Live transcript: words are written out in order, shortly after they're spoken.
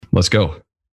Let's go.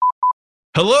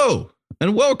 Hello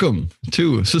and welcome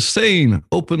to Sustain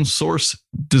Open Source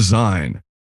Design.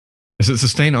 Is it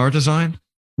Sustain Our Design?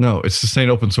 No, it's Sustain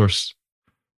Open Source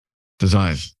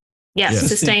Design. Yes,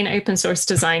 Sustain Open Source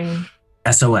Design.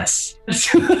 SOS.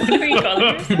 What do we call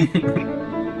it?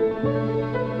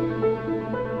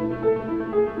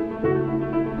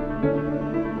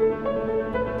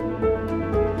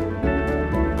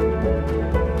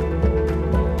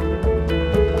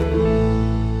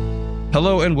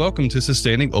 Hello and welcome to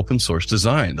Sustaining Open Source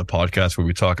Design, the podcast where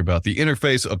we talk about the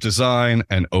interface of design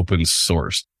and open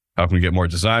source. How can we get more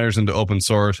designers into open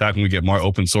source? How can we get more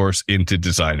open source into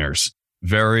designers?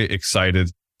 Very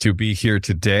excited to be here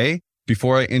today.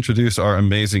 Before I introduce our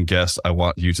amazing guest, I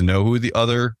want you to know who the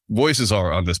other voices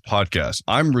are on this podcast.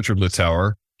 I'm Richard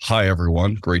Littauer. Hi,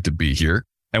 everyone. Great to be here.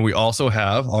 And we also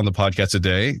have on the podcast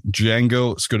today,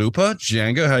 Django Skarupa.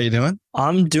 Django, how you doing?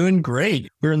 I'm doing great.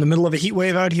 We're in the middle of a heat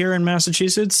wave out here in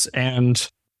Massachusetts,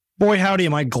 and boy, howdy,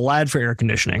 am I glad for air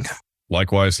conditioning.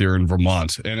 Likewise here in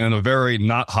Vermont, and in a very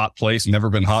not hot place, never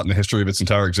been hot in the history of its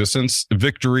entire existence.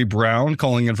 Victory Brown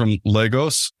calling in from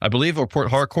Lagos, I believe, or Port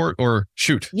Harcourt, or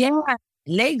shoot. Yeah,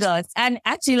 Lagos. And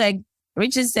actually, like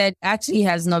Richard said, actually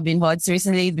has not been hot.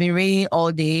 Recently, it's been raining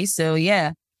all day. So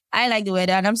yeah, I like the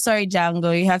weather. And I'm sorry,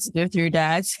 Django, you have to go through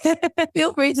that.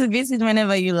 Feel free to visit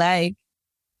whenever you like.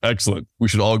 Excellent. We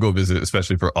should all go visit,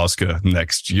 especially for Oscar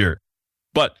next year.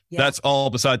 But That's all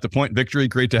beside the point. Victory,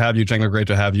 great to have you. Django, great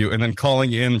to have you. And then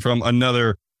calling in from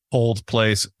another cold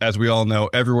place. As we all know,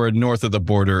 everywhere north of the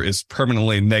border is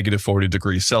permanently negative 40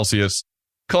 degrees Celsius.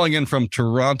 Calling in from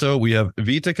Toronto, we have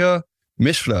Veethika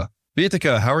Mishra.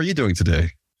 Veethika, how are you doing today?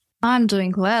 I'm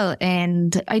doing well.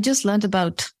 And I just learned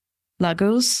about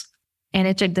Lagos and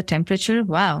I checked the temperature.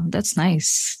 Wow, that's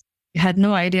nice. I had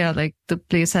no idea like the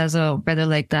place has a weather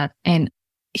like that. And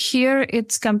here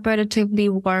it's comparatively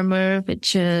warmer,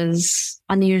 which is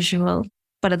unusual,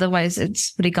 but otherwise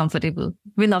it's pretty comfortable.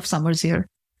 We love summers here.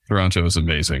 Toronto is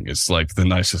amazing. It's like the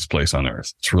nicest place on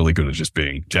earth. It's really good at just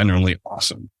being genuinely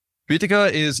awesome.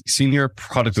 Veethika is senior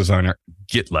product designer at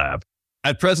GitLab.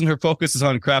 At present, her focus is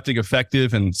on crafting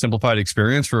effective and simplified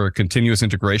experience for continuous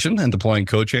integration and deploying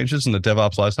code changes in the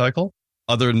DevOps lifecycle.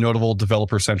 Other notable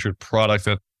developer-centered product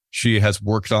that she has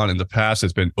worked on in the past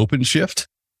has been OpenShift,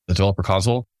 the developer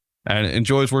console, and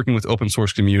enjoys working with open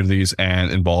source communities and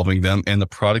involving them in the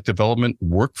product development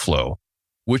workflow,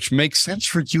 which makes sense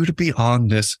for you to be on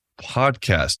this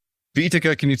podcast.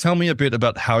 Veethika, can you tell me a bit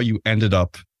about how you ended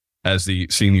up as the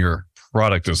senior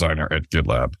product designer at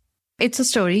GitLab? It's a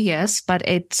story, yes, but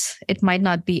it might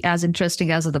not be as interesting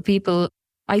as other people.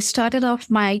 I started off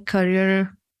my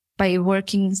career by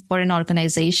working for an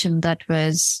organization that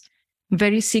was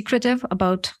very secretive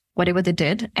about whatever they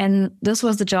did. And this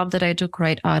was the job that I took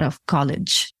right out of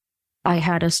college. I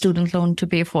had a student loan to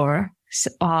pay for,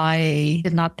 so I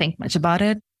did not think much about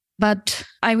it. But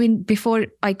I mean, before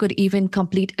I could even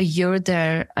complete a year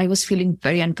there, I was feeling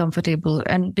very uncomfortable.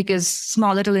 And because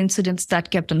small little incidents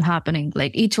that kept on happening,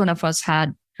 like each one of us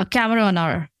had a camera on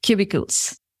our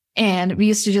cubicles. And we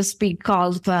used to just be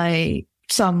called by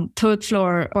some third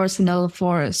floor personnel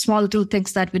for small little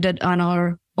things that we did on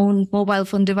our own mobile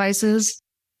phone devices.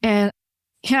 And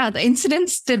yeah, the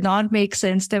incidents did not make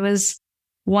sense. There was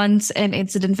once an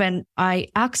incident when I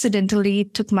accidentally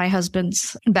took my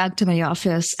husband's bag to my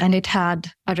office and it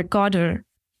had a recorder,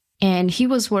 and he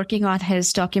was working on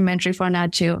his documentary for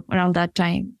Nat Geo around that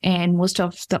time. And most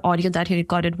of the audio that he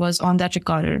recorded was on that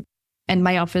recorder. And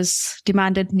my office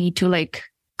demanded me to like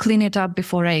clean it up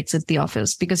before I exit the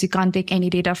office because you can't take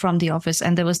any data from the office.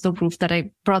 And there was no proof that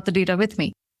I brought the data with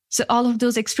me. So all of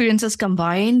those experiences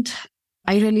combined,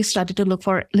 I really started to look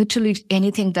for literally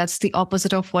anything that's the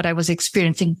opposite of what I was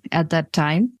experiencing at that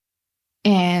time.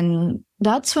 And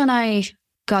that's when I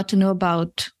got to know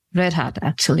about Red Hat,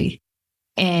 actually.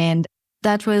 And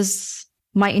that was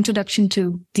my introduction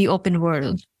to the open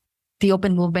world, the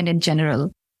open movement in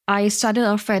general. I started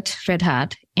off at Red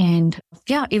Hat. And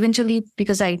yeah, eventually,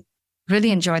 because I really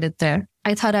enjoyed it there,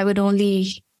 I thought I would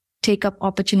only take up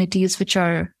opportunities which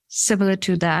are similar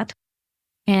to that.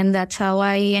 And that's how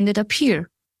I ended up here.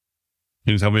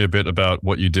 Can you tell me a bit about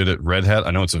what you did at Red Hat?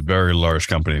 I know it's a very large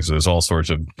company, so there's all sorts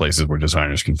of places where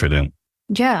designers can fit in.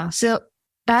 Yeah. So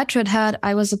at Red Hat,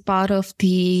 I was a part of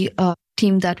the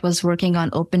team that was working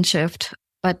on OpenShift.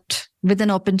 But within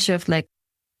OpenShift, like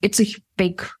it's a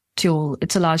big tool.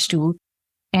 It's a large tool.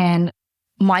 And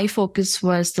my focus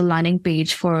was the landing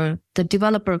page for the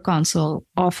developer console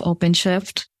of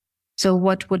OpenShift. So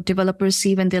what would developers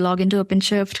see when they log into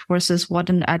OpenShift versus what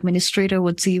an administrator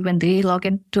would see when they log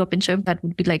into OpenShift? That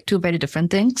would be like two very different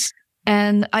things.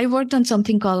 And I worked on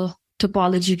something called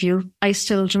topology view. I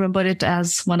still remember it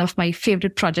as one of my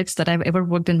favorite projects that I've ever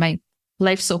worked in my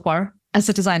life so far as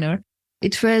a designer.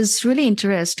 It was really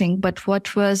interesting, but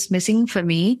what was missing for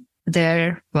me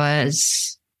there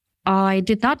was I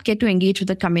did not get to engage with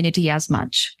the community as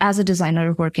much as a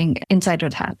designer working inside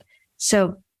Red Hat.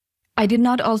 So I did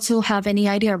not also have any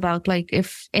idea about like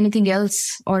if anything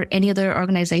else or any other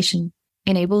organization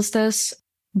enables this,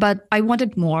 but I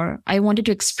wanted more. I wanted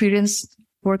to experience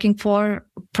working for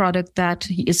a product that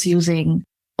is using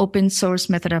open source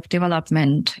method of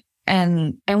development.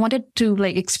 And I wanted to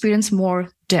like experience more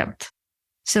depth.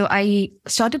 So I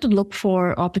started to look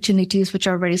for opportunities which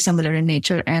are very similar in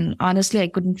nature. And honestly, I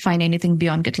couldn't find anything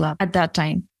beyond GitLab at that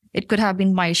time. It could have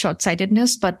been my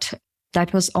short-sightedness, but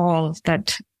that was all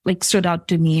that like stood out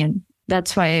to me. And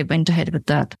that's why I went ahead with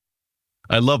that.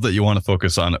 I love that you want to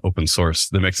focus on open source.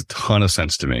 That makes a ton of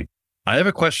sense to me. I have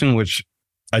a question which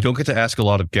I don't get to ask a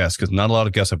lot of guests because not a lot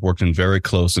of guests have worked in very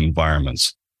close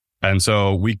environments. And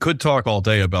so we could talk all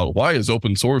day about why is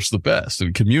open source the best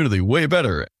and community way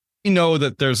better. We know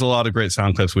that there's a lot of great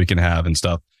sound clips we can have and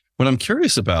stuff. What I'm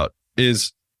curious about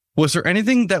is, was there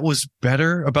anything that was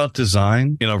better about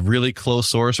design in a really closed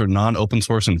source or non-open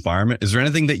source environment? Is there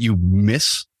anything that you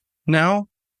miss now?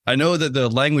 I know that the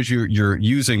language you're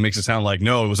using makes it sound like,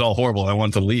 no, it was all horrible. I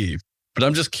want to leave. But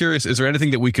I'm just curious, is there anything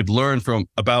that we could learn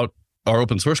about our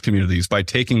open source communities by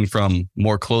taking from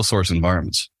more closed source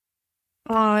environments?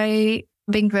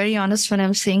 Being very honest when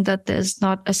I'm saying that there's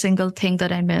not a single thing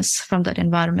that I miss from that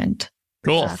environment.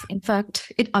 Cool. In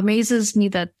fact, it amazes me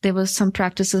that there were some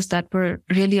practices that were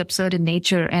really absurd in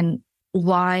nature and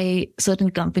why certain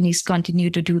companies continue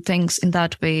to do things in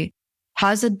that way.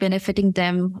 How's it benefiting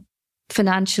them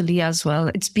financially as well?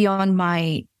 It's beyond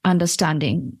my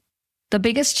understanding. The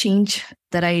biggest change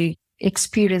that I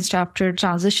experienced after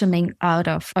transitioning out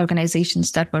of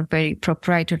organizations that were very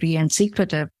proprietary and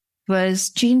secretive was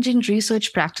changing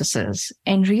research practices.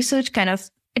 And research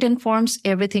it informs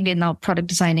everything in our product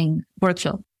designing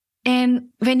workflow. And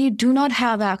when you do not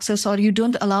have access or you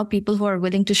don't allow people who are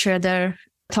willing to share their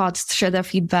thoughts, share their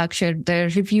feedback, share their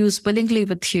reviews willingly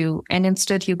with you, and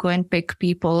instead you go and pick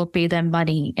people, pay them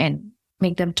money, and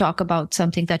make them talk about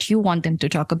something that you want them to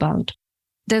talk about,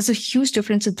 there's a huge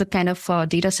difference in the kind of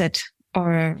data set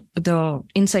or the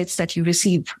insights that you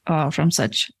receive from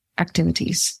such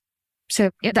activities. So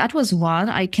yeah, that was one.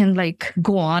 I can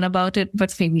go on about it,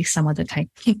 but maybe some other time.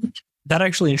 That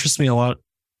actually interests me a lot,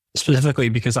 specifically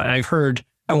because I've heard,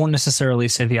 I won't necessarily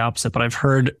say the opposite, but I've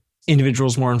heard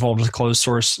individuals more involved with closed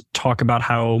source talk about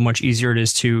how much easier it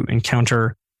is to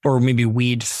encounter or maybe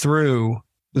weed through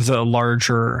the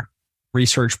larger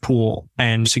research pool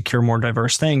and secure more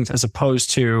diverse things, as opposed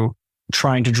to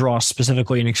trying to draw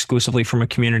specifically and exclusively from a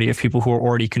community of people who are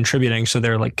already contributing. So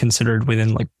they're considered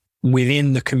within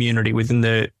the community, within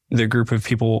the group of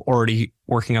people already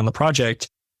working on the project.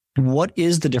 What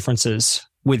is the differences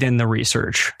within the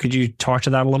research? Could you talk to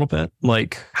that a little bit?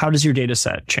 How does your data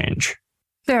set change?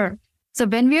 Sure. So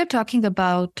when we are talking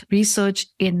about research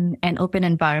in an open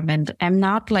environment, I'm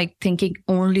not thinking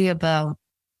only about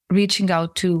reaching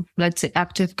out to, let's say,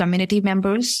 active community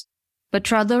members,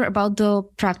 but rather about the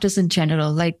practice in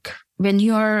general. When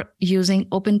you're using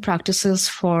open practices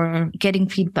for getting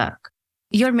feedback,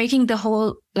 you're making the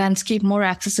whole landscape more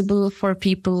accessible for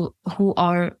people who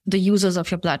are the users of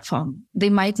your platform. They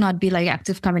might not be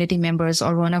active community members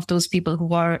or one of those people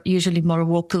who are usually more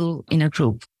vocal in a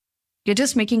group. You're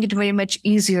just making it very much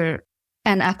easier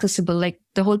and accessible.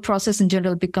 The whole process in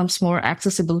general becomes more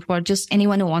accessible for just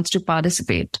anyone who wants to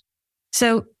participate.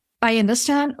 So I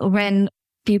understand when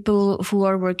people who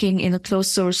are working in a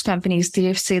closed source companies,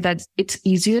 they say that it's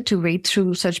easier to wade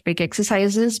through such big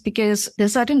exercises because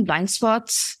there's certain blind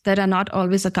spots that are not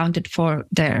always accounted for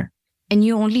there. And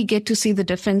you only get to see the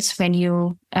difference when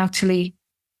you actually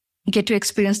get to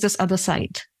experience this other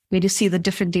side, where you see the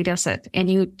different data set and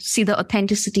you see the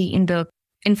authenticity in the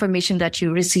information that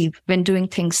you receive when doing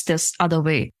things this other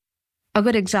way. A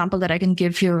good example that I can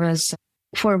give you is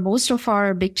for most of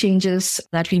our big changes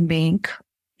that we make,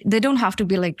 they don't have to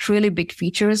be really big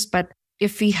features, but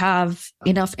if we have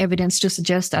enough evidence to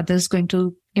suggest that this is going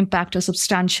to impact a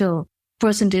substantial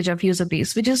percentage of user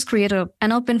base, we just create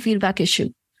an open feedback issue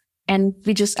and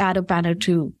we just add a banner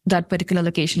to that particular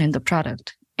location in the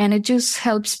product. And it just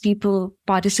helps people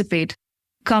participate,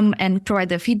 come and provide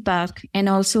their feedback, and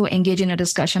also engage in a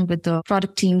discussion with the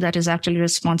product team that is actually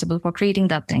responsible for creating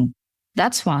that thing.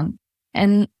 That's one.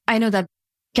 And I know that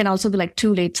can also be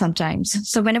too late sometimes.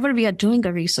 So whenever we are doing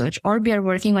a research or we are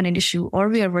working on an issue or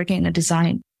we are working in a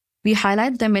design, we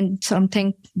highlight them in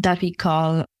something that we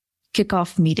call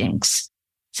kickoff meetings.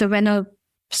 So when a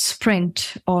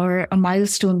sprint or a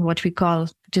milestone, what we call,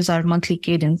 which is our monthly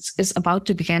cadence, is about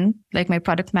to begin, like my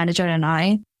product manager and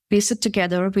I, we sit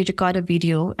together, we record a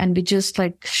video, and we just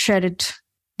like share it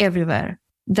everywhere.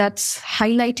 That's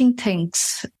highlighting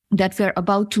things that we're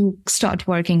about to start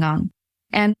working on.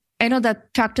 And I know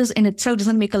that practice in itself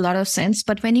doesn't make a lot of sense,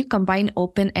 but when you combine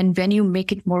open and when you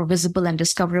make it more visible and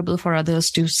discoverable for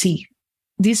others to see,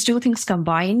 these two things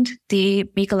combined, they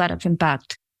make a lot of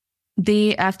impact.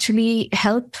 They actually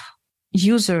help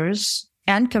users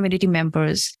and community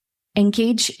members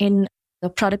engage in the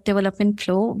product development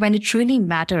flow when it really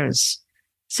matters.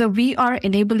 So we are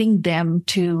enabling them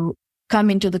to come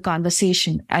into the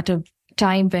conversation at a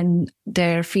time when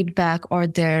their feedback or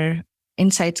their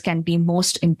insights can be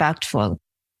most impactful.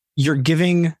 You're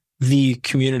giving the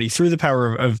community, through the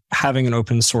power of having an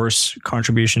open source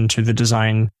contribution to the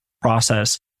design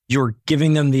process, you're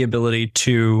giving them the ability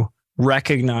to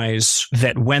recognize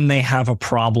that when they have a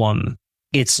problem,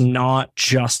 it's not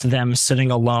just them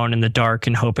sitting alone in the dark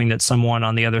and hoping that someone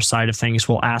on the other side of things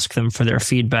will ask them for their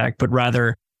feedback, but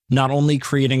rather not only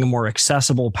creating a more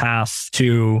accessible path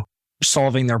to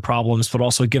solving their problems, but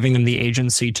also giving them the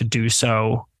agency to do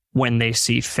so when they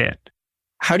see fit.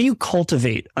 How do you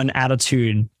cultivate an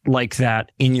attitude like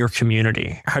that in your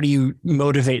community? How do you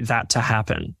motivate that to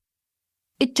happen?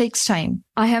 It takes time.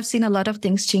 I have seen a lot of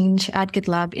things change at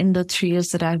GitLab in the 3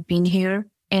 years that I've been here.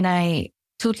 And I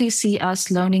totally see us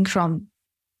learning from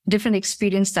different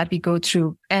experience that we go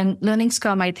through. And learnings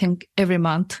come, I think, every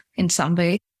month in some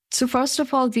way. So first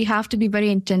of all, we have to be very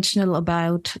intentional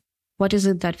about what is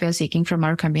it that we are seeking from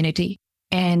our community.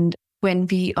 And when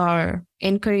we are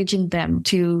encouraging them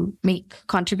to make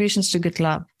contributions to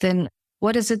GitLab, then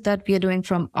what is it that we are doing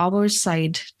from our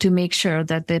side to make sure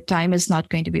that their time is not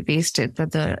going to be wasted,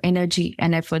 that the energy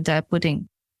and effort they're putting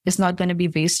is not going to be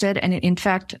wasted? And in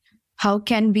fact, how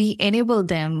can we enable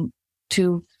them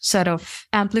to sort of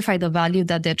amplify the value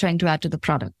that they're trying to add to the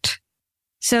product?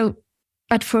 So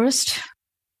at first,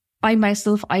 I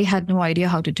had no idea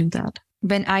how to do that.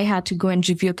 When I had to go and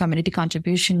review a community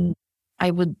contribution, I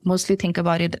would mostly think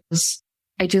about it as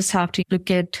I just have to look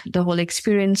at the whole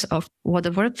experience of what the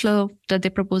workflow that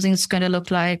they're proposing is going to look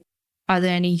like. Are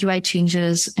there any UI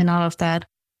changes and all of that?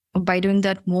 By doing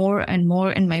that more and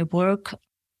more in my work,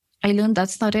 I learned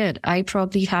that's not it. I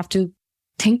probably have to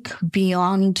think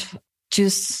beyond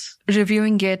just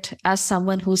reviewing it as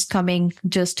someone who's coming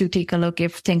just to take a look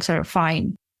if things are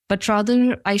fine. But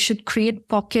rather, I should create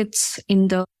pockets in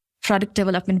the product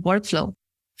development workflow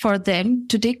for them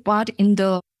to take part in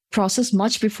the process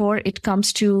much before it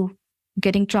comes to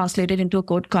getting translated into a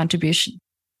code contribution.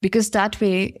 Because that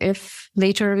way, if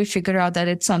later we figure out that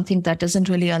it's something that doesn't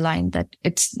really align, that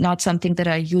it's not something that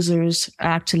our users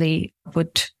actually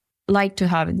would like to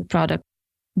have in the product,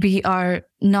 we are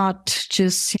not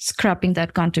just scrapping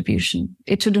that contribution.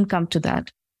 It shouldn't come to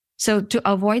that. So to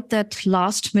avoid that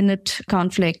last minute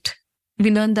conflict,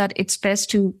 we learned that it's best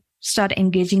to start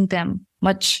engaging them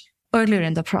much earlier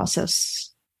in the process.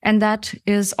 And that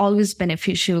is always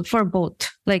beneficial for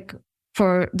both, like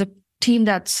for the team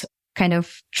that's kind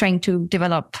of trying to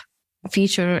develop a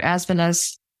feature as well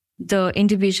as the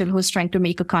individual who's trying to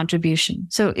make a contribution.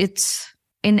 So it's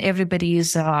in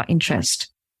everybody's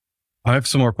interest. I have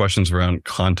some more questions around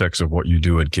context of what you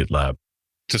do at GitLab.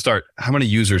 To start, how many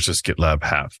users does GitLab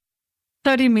have?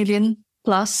 30 million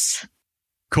plus.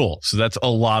 Cool. So that's a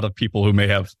lot of people who may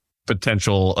have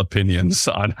potential opinions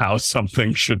on how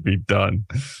something should be done.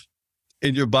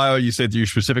 In your bio, you said you're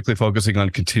specifically focusing on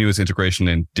continuous integration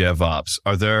and DevOps.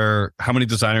 How many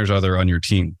designers are there on your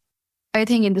team? I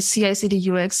think in the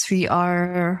CI/CD UX, we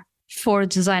are 4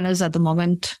 designers at the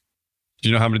moment. Do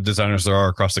you know how many designers there are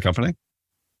across the company?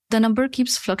 The number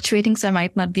keeps fluctuating, so I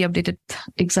might not be updated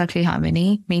exactly how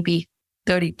many, maybe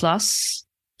 30 plus.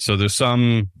 So there's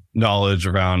some knowledge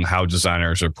around how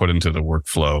designers are put into the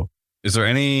workflow. Is there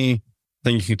anything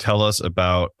you can tell us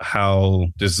about how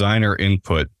designer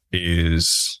input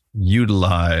is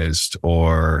utilized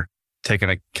or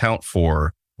taken account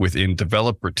for within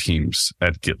developer teams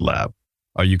at GitLab?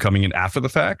 Are you coming in after the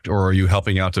fact, or are you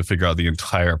helping out to figure out the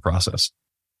entire process?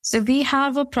 So we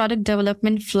have a product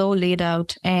development flow laid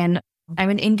out. And I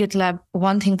mean, in GitLab,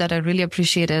 one thing that I really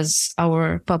appreciate is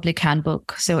our public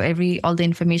handbook. So all the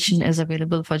information is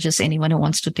available for just anyone who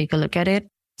wants to take a look at it.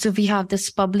 So we have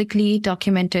this publicly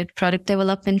documented product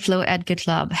development flow at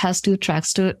GitLab. Has 2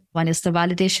 tracks to it. One is the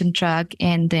validation track,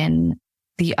 and then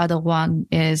the other one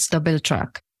is the build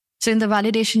track. So in the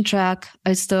validation track,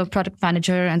 it's the product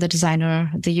manager and the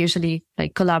designer. They usually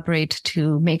collaborate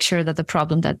to make sure that the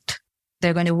problem that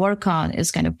they're going to work on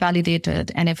is kind of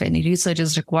validated. And if any research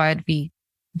is required, we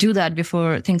do that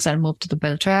before things are moved to the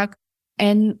build track.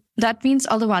 And that means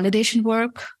all the validation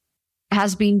work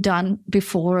has been done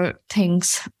before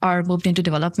things are moved into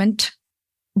development.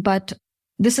 But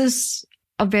this is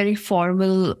a very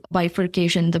formal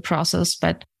bifurcation in the process.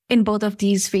 But in both of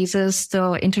these phases,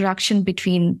 the interaction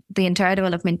between the entire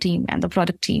development team and the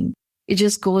product team, it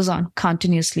just goes on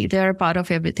continuously. They're a part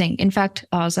of everything. In fact,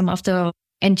 some of the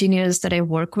engineers that I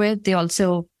work with, they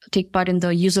also take part in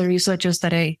the user researches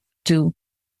that I do.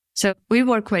 So we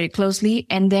work very closely.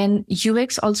 And then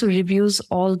UX also reviews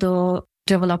all the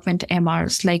development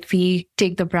MRs. Like we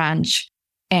take the branch,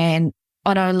 and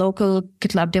on our local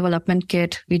GitLab development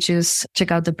kit, we just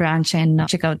check out the branch and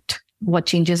check out what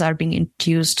changes are being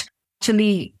introduced,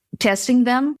 actually testing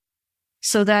them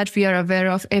so that we are aware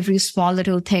of every small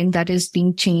little thing that is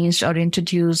being changed or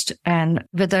introduced, and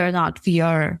whether or not we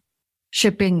are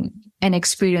shipping an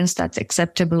experience that's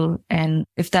acceptable, and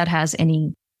if that has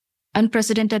any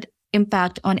unprecedented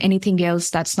impact on anything else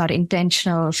that's not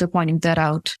intentional, so pointing that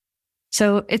out.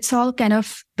 So it's all kind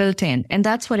of built in. And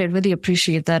that's what I really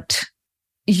appreciate, that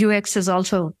UX is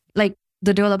also like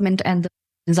the development and the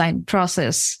design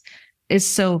process is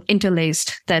so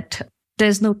interlaced that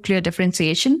there's no clear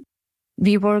differentiation.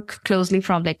 We work closely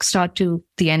from like start to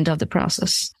the end of the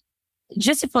process.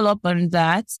 Just to follow up on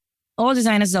that, all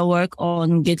designers that work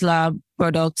on GitLab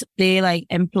products, they like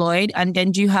employed, and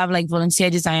then do you have like volunteer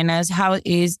designers? How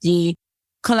is the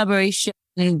collaboration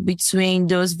between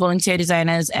those volunteer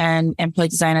designers and employed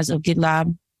designers of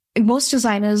GitLab? Most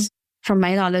designers, from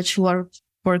my knowledge, who are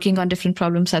working on different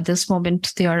problems at this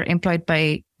moment, they are employed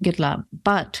by GitLab.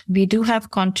 But we do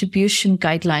have contribution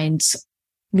guidelines,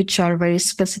 which are very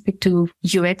specific to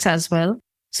UX as well.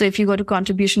 So if you go to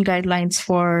contribution guidelines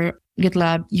for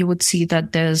GitLab, you would see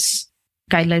that there's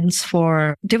guidelines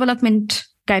for development,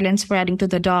 guidelines for adding to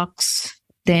the docs.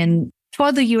 Then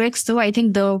for the UX, though, I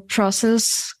think the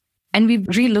process, and we've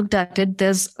re-looked at it,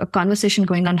 there's a conversation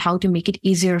going on how to make it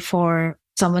easier for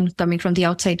someone coming from the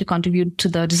outside to contribute to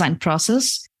the design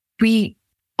process. We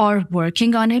are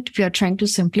working on it. We are trying to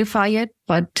simplify it,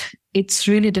 but it's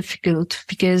really difficult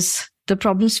because the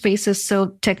problem space is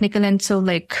so technical and so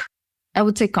I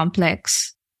would say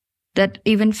complex, that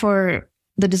even for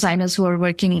the designers who are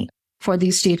working for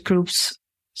these state groups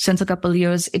since a couple of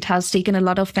years, it has taken a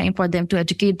lot of time for them to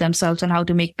educate themselves on how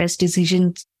to make best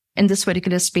decisions in this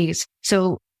particular space.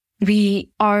 So we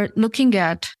are looking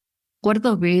at what are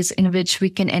the ways in which we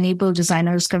can enable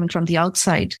designers coming from the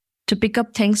outside to pick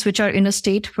up things which are in a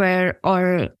state where,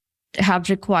 or have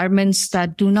requirements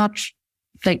that do not,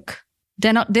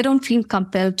 they don't feel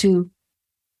compelled to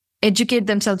educate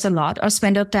themselves a lot or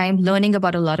spend their time learning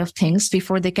about a lot of things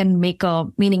before they can make a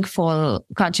meaningful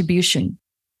contribution.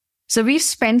 So we've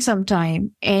spent some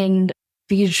time and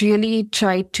we really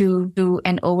tried to do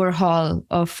an overhaul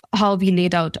of how we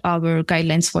laid out our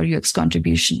guidelines for UX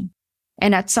contribution.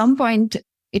 And at some point,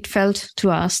 it felt to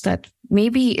us that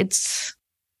maybe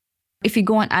if you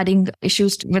go on adding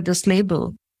issues with this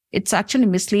label, it's actually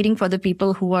misleading for the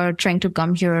people who are trying to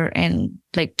come here and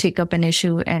take up an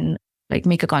issue and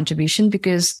make a contribution,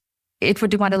 because it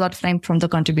would demand a lot of time from the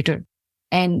contributor.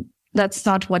 And that's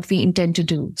not what we intend to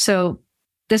do. So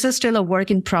this is still a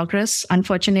work in progress,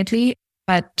 unfortunately,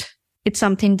 but it's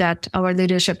something that our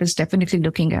leadership is definitely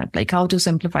looking at, how to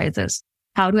simplify this,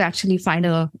 how to actually find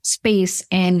a space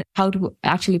and how to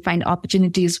actually find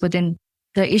opportunities within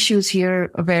the issues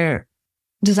here where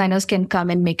designers can come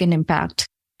and make an impact.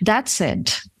 That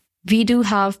said, we do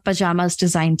have Pajamas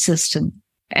design system.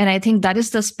 And I think that is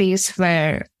the space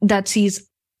where that sees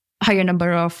higher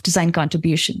number of design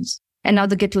contributions. And now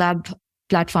the GitLab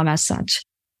platform as such.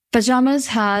 Pajamas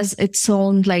has its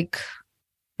own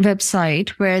website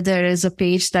where there is a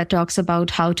page that talks about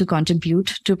how to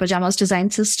contribute to Pajamas design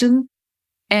system.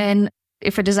 And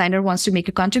if a designer wants to make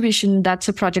a contribution, that's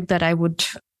a project that I would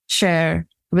share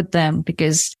with them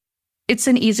because it's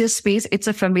an easier space. It's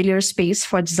a familiar space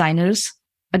for designers,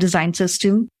 a design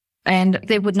system, and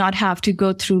they would not have to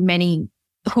go through many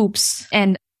hoops,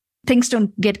 and things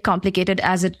don't get complicated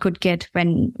as it could get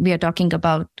when we are talking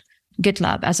about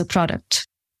GitLab as a product.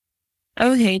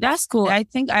 Okay, that's cool. I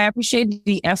think I appreciate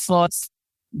the efforts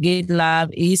GitLab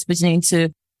is putting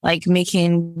into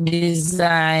making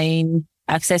design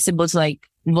accessible to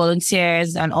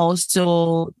volunteers and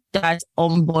also that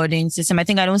onboarding system. I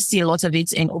think I don't see a lot of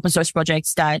it in open source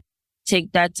projects that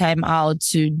take that time out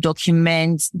to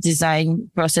document design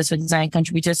process for design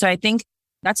contributors. So I think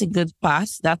that's a good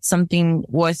path. That's something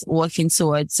worth working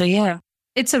towards. So yeah.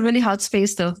 It's a really hard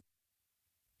space though.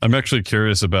 I'm actually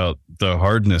curious about the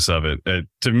hardness of it.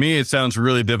 To me, it sounds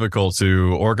really difficult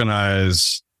to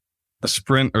organize a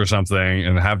sprint or something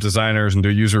and have designers and do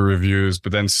user reviews,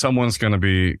 but then someone's going to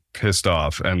be pissed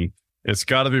off. And it's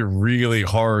got to be really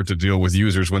hard to deal with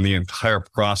users when the entire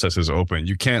process is open.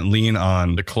 You can't lean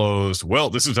on the closed, well,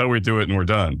 this is how we do it and we're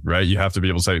done, right? You have to be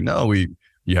able to say, no,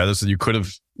 you had this, you could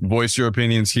have voiced your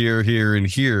opinions here, here, and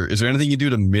here. Is there anything you do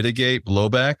to mitigate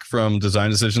blowback from design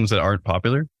decisions that aren't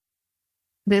popular?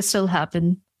 They still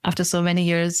happen after so many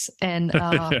years. And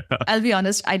Yeah. I'll be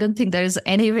honest, I don't think there's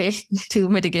any way to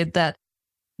mitigate that.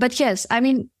 But yes, I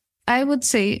mean, I would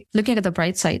say, looking at the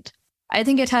bright side, I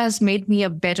think it has made me a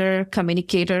better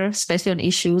communicator, especially on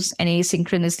issues and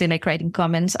asynchronously, like writing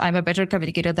comments. I'm a better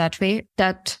communicator that way,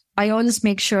 that I always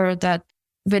make sure that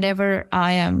whenever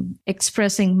I am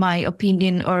expressing my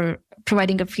opinion or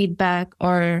providing a feedback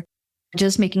or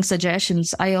just making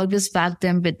suggestions, I always back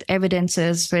them with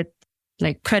evidences, with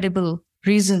like credible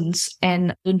reasons,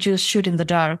 and don't just shoot in the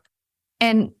dark.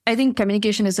 And I think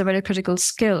communication is a very critical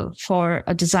skill for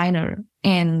a designer,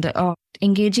 and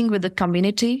engaging with the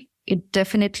community, it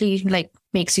definitely like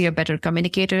makes you a better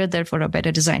communicator, therefore a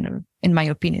better designer, in my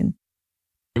opinion.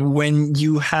 When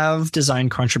you have design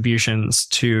contributions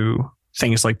to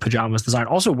things like Pajamas Design,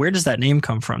 also, where does that name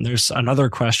come from? There's another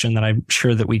question that I'm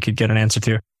sure that we could get an answer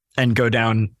to and go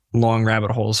down long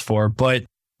rabbit holes for. But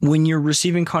when you're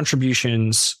receiving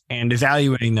contributions and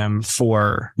evaluating them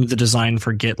for the design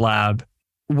for GitLab,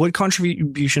 what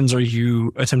contributions are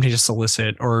you attempting to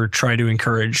solicit or try to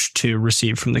encourage to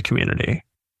receive from the community?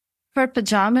 For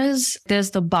Pajamas,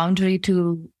 there's the boundary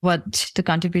to what the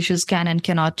contributions can and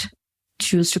cannot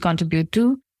choose to contribute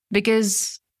to,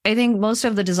 because I think most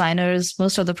of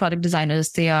the product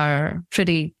designers, they are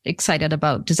pretty excited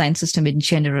about design system in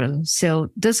general.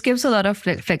 So this gives a lot of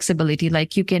flexibility.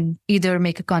 Like you can either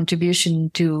make a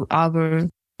contribution to our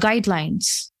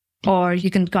guidelines, or you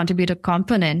can contribute a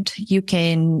component. You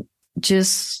can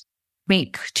just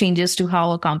make changes to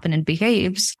how a component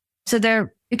behaves. So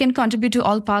you can contribute to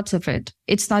all parts of it.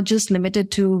 It's not just limited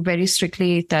to very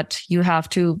strictly that you have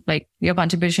to, like, your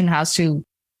contribution has to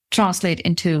translate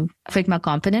into a Figma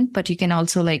component, but you can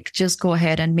also like just go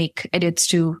ahead and make edits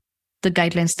to the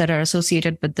guidelines that are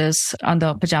associated with this on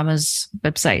the Pajamas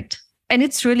website. And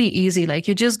it's really easy. Like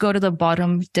you just go to the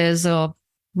bottom, there's a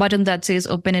button that says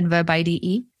open in Web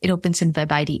IDE. It opens in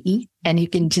Web IDE, and you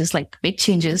can just like make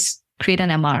changes, create an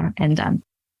MR, and done.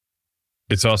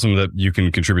 It's awesome that you can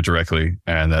contribute directly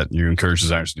and that you encourage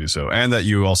designers to do so, and that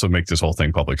you also make this whole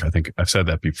thing public. I think I've said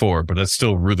that before, but that's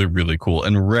still really, really cool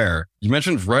and rare. You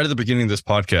mentioned right at the beginning of this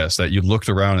podcast that you looked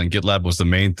around and GitLab was the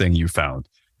main thing you found.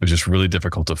 It was just really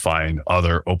difficult to find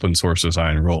other open source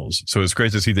design roles. So it's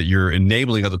great to see that you're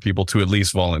enabling other people to at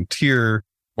least volunteer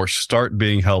or start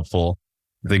being helpful.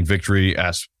 I think Victory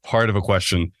asked part of a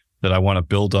question that I want to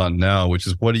build on now, which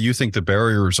is, what do you think the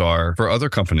barriers are for other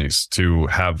companies to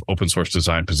have open source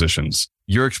design positions?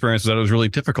 Your experience that it was really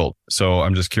difficult. So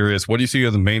I'm just curious, what do you see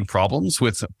are the main problems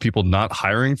with people not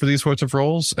hiring for these sorts of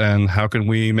roles? And how can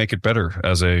we make it better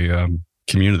as a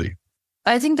community?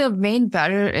 I think the main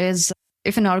barrier is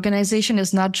if an organization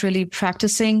is not really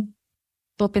practicing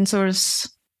open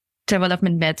source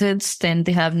development methods, then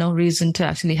they have no reason to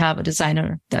actually have a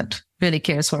designer that really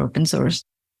cares for open source.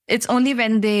 It's only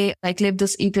when they like live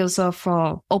this ethos of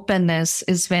openness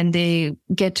is when they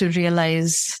get to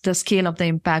realize the scale of the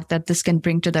impact that this can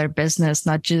bring to their business,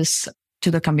 not just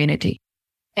to the community.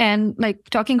 And like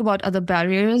talking about other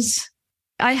barriers,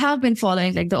 I have been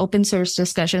following like the open source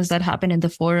discussions that happen in the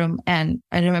forum. And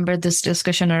I remember this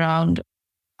discussion around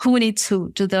who needs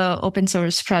who. Do the open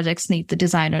source projects need the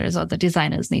designers, or the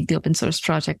designers need the open source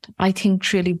project? I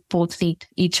think really both need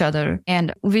each other.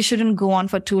 And we shouldn't go on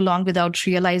for too long without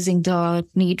realizing the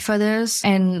need for this.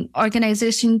 And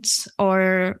organizations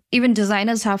or even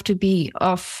designers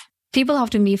people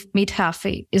have to meet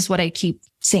halfway, is what I keep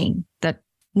saying, that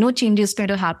no change is going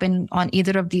to happen on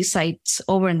either of these sites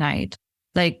overnight.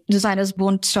 Like designers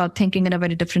won't start thinking in a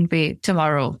very different way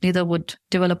tomorrow. Neither would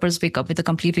developers wake up with a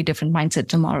completely different mindset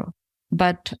tomorrow.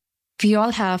 But we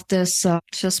all have this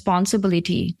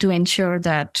responsibility to ensure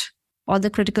that all the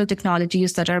critical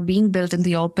technologies that are being built in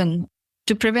the open,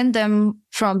 to prevent them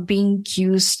from being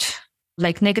used,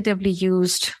 like negatively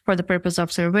used for the purpose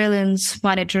of surveillance,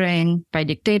 monitoring, by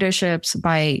dictatorships,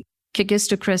 by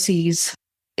gigistocracies,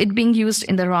 it being used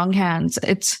in the wrong hands.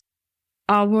 It's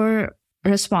our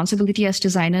responsibility as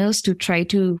designers to try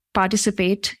to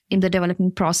participate in the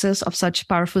development process of such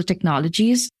powerful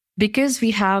technologies, because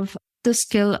we have the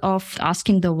skill of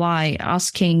asking the why,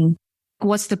 asking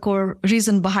what's the core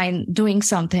reason behind doing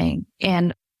something.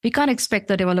 And we can't expect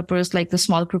the developers, like the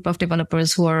small group of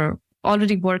developers who are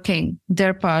already working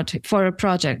their part for a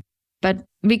project, but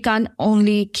we can't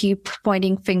only keep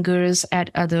pointing fingers at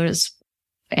others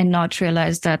and not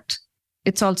realize that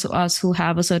it's also us who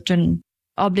have a certain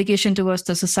obligation towards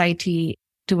the society,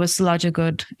 towards the larger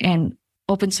good. And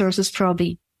open source is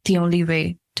probably the only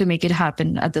way to make it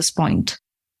happen at this point.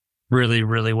 Really,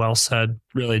 really well said.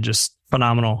 Really just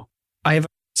phenomenal. I have a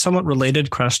somewhat related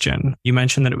question. You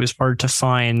mentioned that it was hard to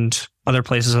find other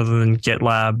places other than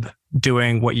GitLab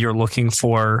doing what you're looking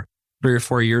for 3 or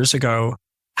 4 years ago.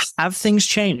 Have things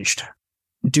changed?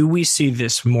 Do we see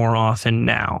this more often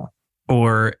now?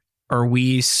 Or are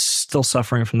we still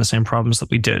suffering from the same problems that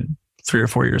we did 3 or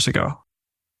 4 years ago?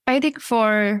 I think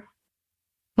for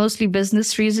mostly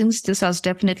business reasons, this has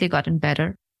definitely gotten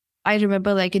better. I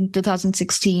remember like in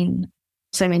 2016,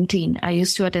 17, I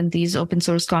used to attend these open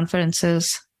source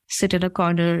conferences, sit in a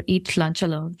corner, eat lunch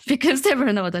alone because there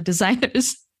were no other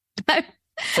designers.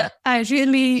 I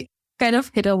really kind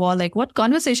of hit a wall. Like, what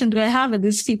conversation do I have with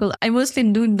these people? I mostly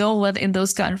knew no one in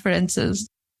those conferences.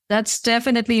 That's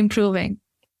definitely improving.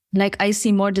 Like, I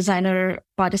see more designer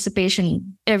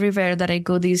participation everywhere that I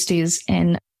go these days.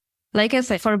 And like I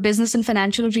said, for business and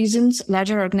financial reasons,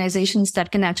 larger organizations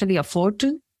that can actually afford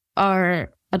to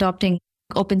are adopting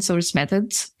open source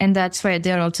methods. And that's why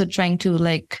they're also trying to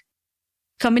like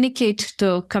communicate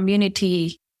to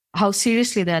community how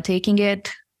seriously they're taking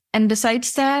it. And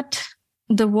besides that,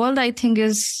 the world, I think,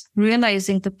 is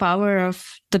realizing the power of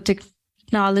the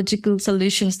technological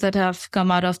solutions that have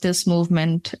come out of this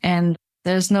movement. And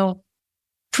there's no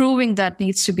proving that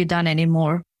needs to be done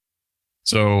anymore.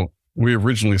 So we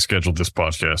originally scheduled this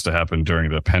podcast to happen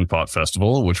during the Penpot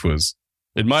Festival, which was,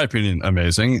 in my opinion,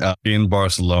 amazing. In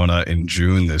Barcelona in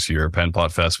June this year,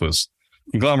 Penpot Fest was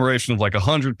a conglomeration of like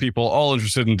 100 people, all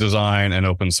interested in design and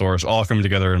open source, all coming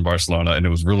together in Barcelona. And it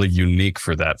was really unique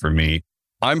for that for me.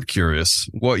 I'm curious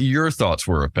what your thoughts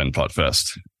were of Penpot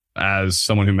Fest as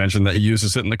someone who mentioned that you used to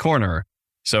sit in the corner.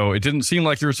 So it didn't seem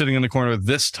like you were sitting in the corner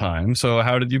this time. So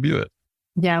how did you view it?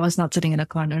 Yeah, I was not sitting in a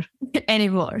corner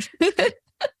anymore.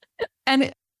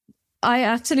 And I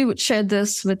actually shared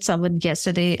this with someone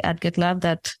yesterday at GitLab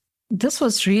that this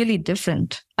was really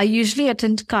different. I usually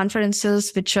attend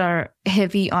conferences which are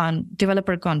heavy on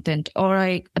developer content, or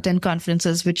I attend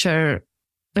conferences which are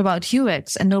about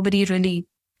UX, and nobody really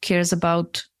cares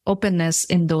about openness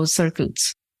in those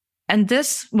circles. And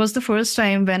this was the first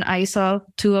time when I saw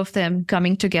two of them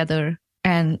coming together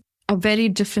and a very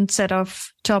different set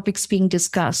of topics being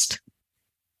discussed.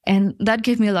 And that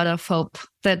gave me a lot of hope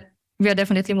that we are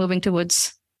definitely moving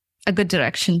towards a good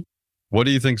direction. What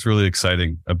do you think is really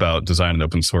exciting about design and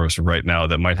open source right now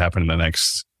that might happen in the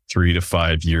next 3 to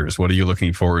 5 years? What are you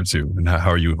looking forward to, and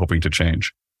how are you hoping to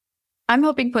change? I'm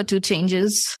hoping for 2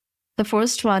 changes. The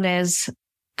first one is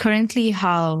currently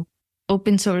how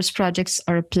open source projects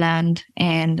are planned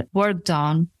and worked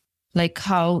on, like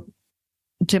how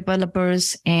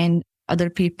developers and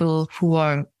other people who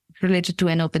are related to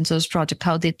an open source project,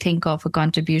 how they think of a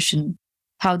contribution,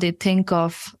 how they think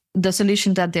of the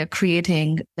solution that they're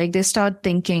creating. Like they start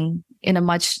thinking in a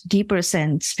much deeper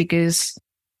sense, because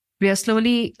we are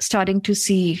slowly starting to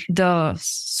see the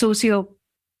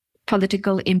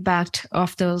socio-political impact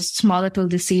of those small little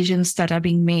decisions that are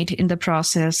being made in the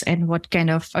process and what kind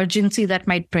of urgency that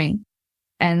might bring.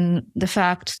 And the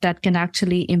fact that can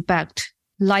actually impact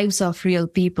lives of real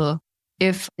people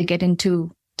if they get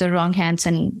into the wrong hands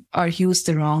and are used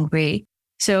the wrong way.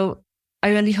 So I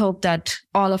really hope that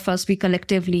all of us, we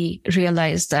collectively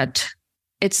realize that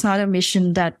it's not a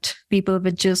mission that people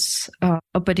with just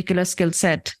a particular skill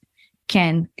set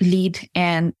can lead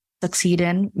and succeed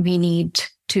in. We need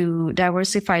to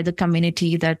diversify the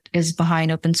community that is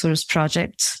behind open source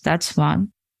projects. That's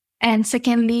one. And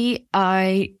secondly,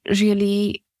 I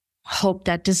really hope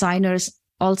that designers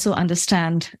also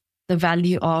understand the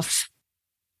value of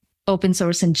open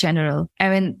source in general. I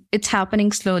mean, it's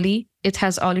happening slowly. It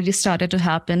has already started to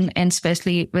happen, and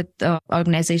especially with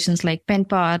organizations like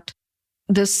Penpot,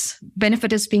 this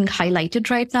benefit is being highlighted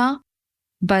right now.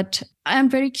 But I'm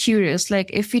very curious,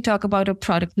 like if we talk about a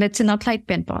product, let's say not like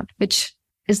Penpot, which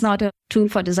is not a tool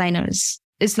for designers,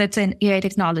 it's let's say an AI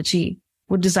technology,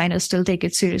 would designers still take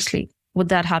it seriously? Would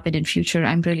that happen in future?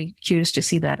 I'm really curious to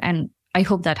see that. And I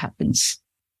hope that happens.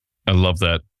 I love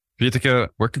that. Veethika,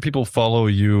 where can people follow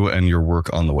you and your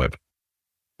work on the web?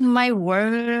 My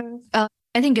work, I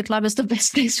think GitLab is the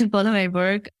best place to follow my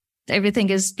work. Everything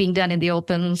is being done in the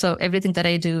open. So everything that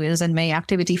I do is in my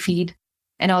activity feed.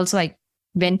 And also I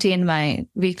maintain my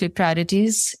weekly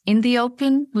priorities in the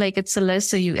open. Like it's a list.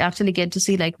 So you actually get to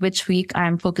see like which week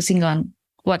I'm focusing on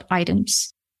what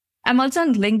items. I'm also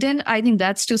on LinkedIn. I think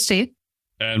that's to stay.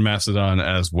 And Mastodon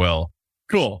as well.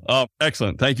 Cool.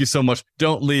 Excellent. Thank you so much.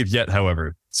 Don't leave yet,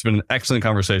 however. It's been an excellent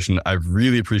conversation. I've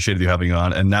really appreciated you having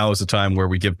on. And now is the time where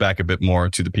we give back a bit more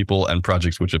to the people and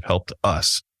projects which have helped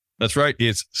us. That's right.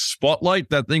 It's Spotlight,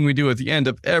 that thing we do at the end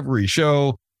of every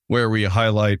show where we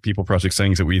highlight people, projects,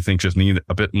 things that we think just need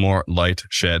a bit more light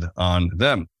shed on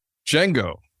them.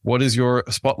 Django, what is your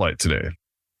Spotlight today?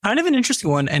 Kind of an interesting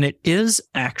one, and it is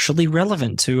actually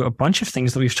relevant to a bunch of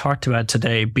things that we've talked about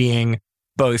today, being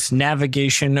both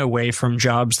navigation away from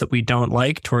jobs that we don't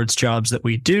like towards jobs that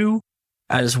we do,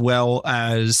 as well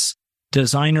as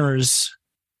designers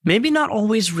maybe not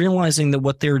always realizing that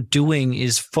what they're doing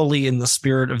is fully in the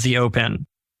spirit of the open.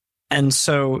 And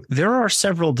so there are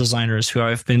several designers who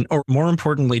I've been, or more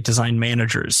importantly, design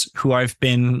managers who I've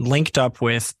been linked up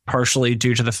with, partially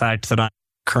due to the fact that I'm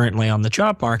currently on the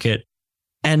job market.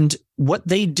 And what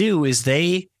they do is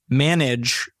they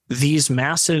manage these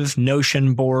massive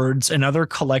Notion boards and other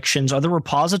collections, other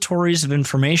repositories of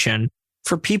information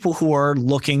for people who are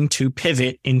looking to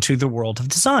pivot into the world of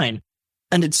design.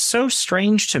 And it's so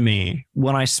strange to me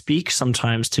when I speak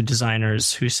sometimes to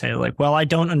designers who say like, well, I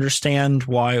don't understand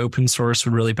why open source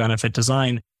would really benefit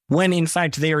design, when in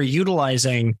fact they are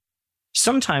utilizing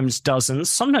sometimes dozens,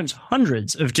 sometimes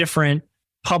hundreds of different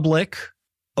public,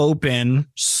 open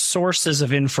sources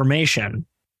of information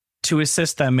to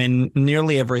assist them in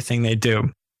nearly everything they do.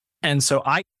 And so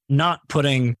I'm not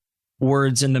putting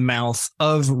words in the mouth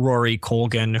of Rory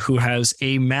Colgan, who has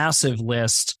a massive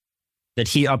list that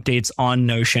he updates on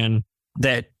Notion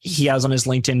that he has on his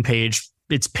LinkedIn page.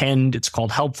 It's pinned. It's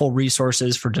called Helpful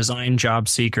Resources for Design Job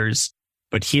Seekers.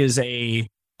 But he is a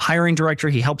hiring director.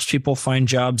 He helps people find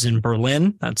jobs in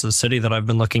Berlin. That's a city that I've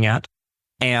been looking at.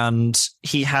 And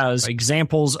he has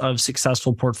examples of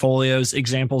successful portfolios,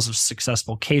 examples of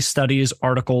successful case studies,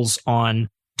 articles on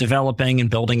developing and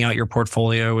building out your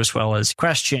portfolio, as well as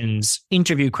questions,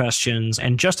 interview questions,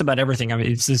 and just about everything. I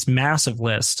mean, it's this massive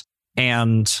list.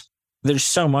 And there's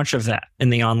so much of that in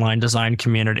the online design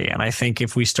community. And I think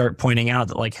if we start pointing out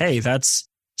that like, hey, that's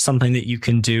something that you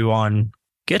can do on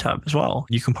GitHub as well.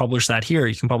 You can publish that here.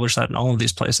 You can publish that in all of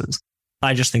these places.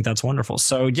 I just think that's wonderful.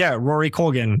 So yeah, Rory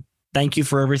Colgan, thank you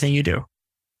for everything you do.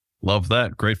 Love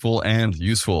that. Grateful and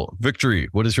useful. Victory,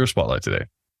 what is your spotlight today?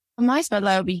 My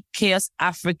spotlight will be Chaos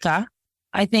Africa.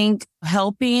 I think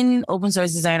helping Open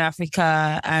Source Design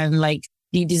Africa and like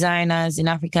the designers in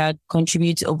Africa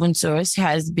contribute to open source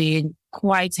has been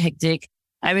quite hectic.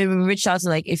 I mean, we reached out to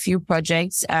like a few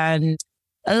projects and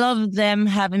a lot of them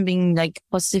haven't been like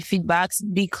positive feedbacks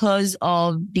because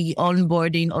of the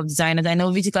onboarding of designers. I know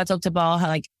Veethika talked about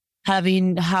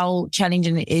how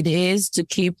challenging it is to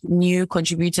keep new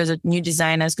contributors or new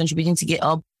designers contributing to get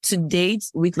up to date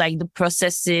with like the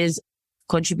processes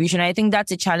contribution. I think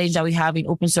that's a challenge that we have in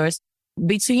open source.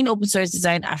 Between Open Source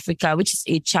Design Africa, which is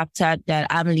a chapter that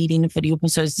I'm leading for the open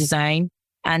source design,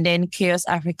 and then Chaos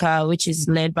Africa, which is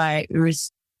led by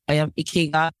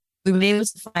Ikega, we've been able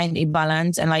to find a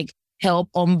balance and like help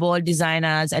onboard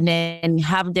designers and then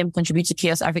have them contribute to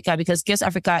Chaos Africa, because Chaos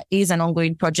Africa is an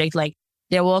ongoing project. Like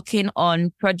they're working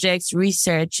on projects,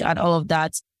 research, and all of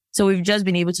that. So we've just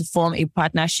been able to form a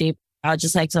partnership. I'd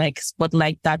just like to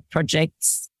spotlight that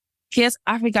projects, Chaos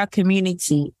Africa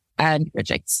community and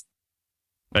projects.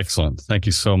 Excellent. Thank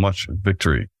you so much,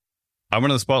 Victory. I'm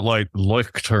going to spotlight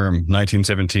Leuchtturm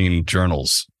 1917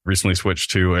 journals. Recently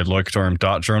switched to a Leuchtturm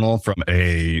dot journal from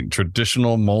a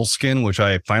traditional Moleskine, which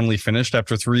I finally finished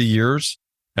after 3 years.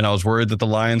 And I was worried that the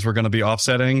lines were going to be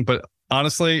offsetting. But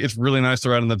honestly, it's really nice to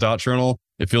write in the dot journal.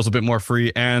 It feels a bit more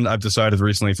free. And I've decided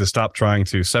recently to stop trying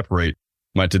to separate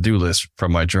my to-do list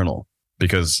from my journal.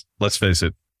 Because let's face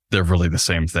it, they're really the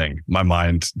same thing. My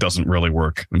mind doesn't really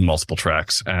work in multiple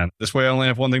tracks. And this way I only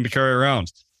have one thing to carry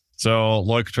around. So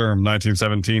Leuchtturm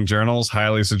 1917 journals,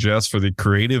 highly suggest for the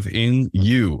creative in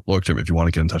you. Leuchtturm, if you want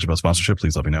to get in touch about sponsorship,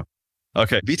 please let me know.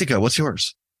 Okay, Veethika, what's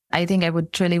yours? I think I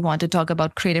would really want to talk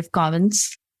about Creative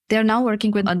Commons. They're now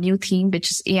working with a new theme,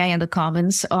 which is AI and the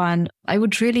Commons. And I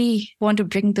would really want to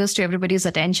bring this to everybody's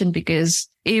attention, because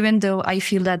even though I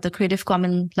feel that the Creative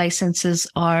Commons licenses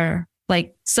are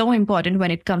like so important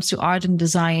when it comes to art and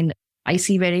design, I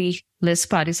see very less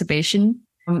participation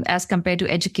as compared to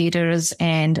educators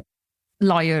and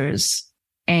lawyers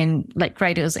and like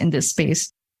writers in this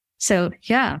space. So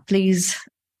yeah, please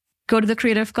go to the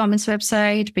Creative Commons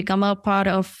website, become a part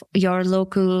of your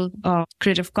local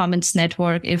Creative Commons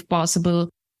network if possible,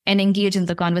 and engage in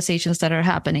the conversations that are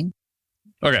happening.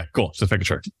 Okay, cool. Just making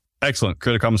sure. Excellent.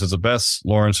 Creative Commons is the best.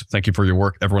 Lawrence, thank you for your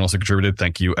work. Everyone else that contributed,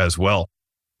 thank you as well.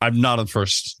 I'm not on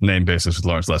first name basis with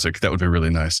Lawrence Lessig. That would be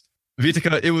really nice.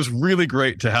 Veethika, it was really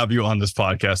great to have you on this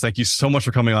podcast. Thank you so much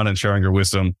for coming on and sharing your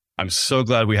wisdom. I'm so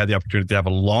glad we had the opportunity to have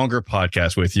a longer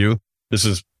podcast with you. This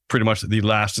is pretty much the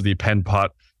last of the Pen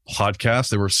Pot podcasts.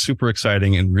 They were super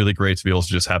exciting and really great to be able to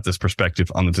just have this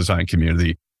perspective on the design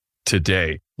community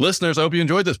today. Listeners, I hope you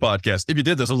enjoyed this podcast. If you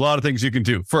did, there's a lot of things you can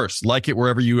do. First, like it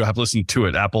wherever you have listened to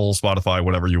it, Apple, Spotify,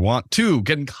 whatever you want. 2,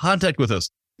 get in contact with us.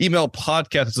 Email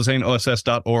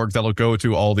podcast@sustainoss.org. That'll go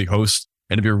to all the hosts.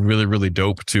 And it'd be really, really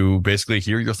dope to basically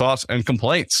hear your thoughts and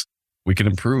complaints. We can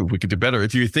improve. We can do better.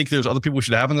 If you think there's other people we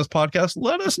should have in this podcast,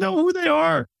 let us know who they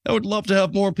are. I would love to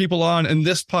have more people on. And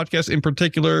this podcast in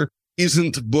particular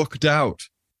isn't booked out.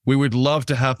 We would love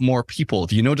to have more people.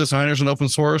 If you know designers in open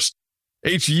source,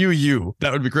 HUU,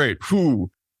 that would be great.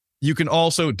 Who? You can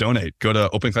also donate. Go to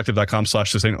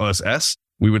opencollective.com/sustainoss.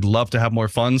 We would love to have more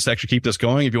funds to actually keep this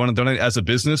going. If you want to donate as a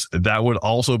business, that would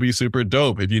also be super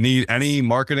dope. If you need any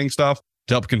marketing stuff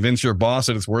to help convince your boss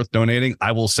that it's worth donating,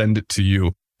 I will send it to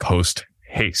you post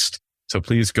haste. So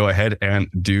please go ahead and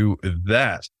do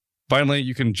that. Finally,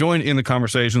 you can join in the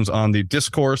conversations on the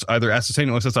discourse, either at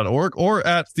sustainoss.org or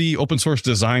at the open source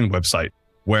design website,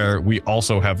 where we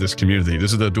also have this community.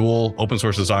 This is the dual open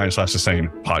source design/sustain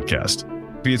podcast.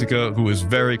 Veethika, who is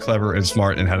very clever and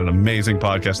smart and had an amazing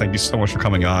podcast. Thank you so much for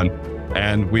coming on.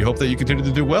 And we hope that you continue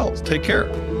to do well. Take care.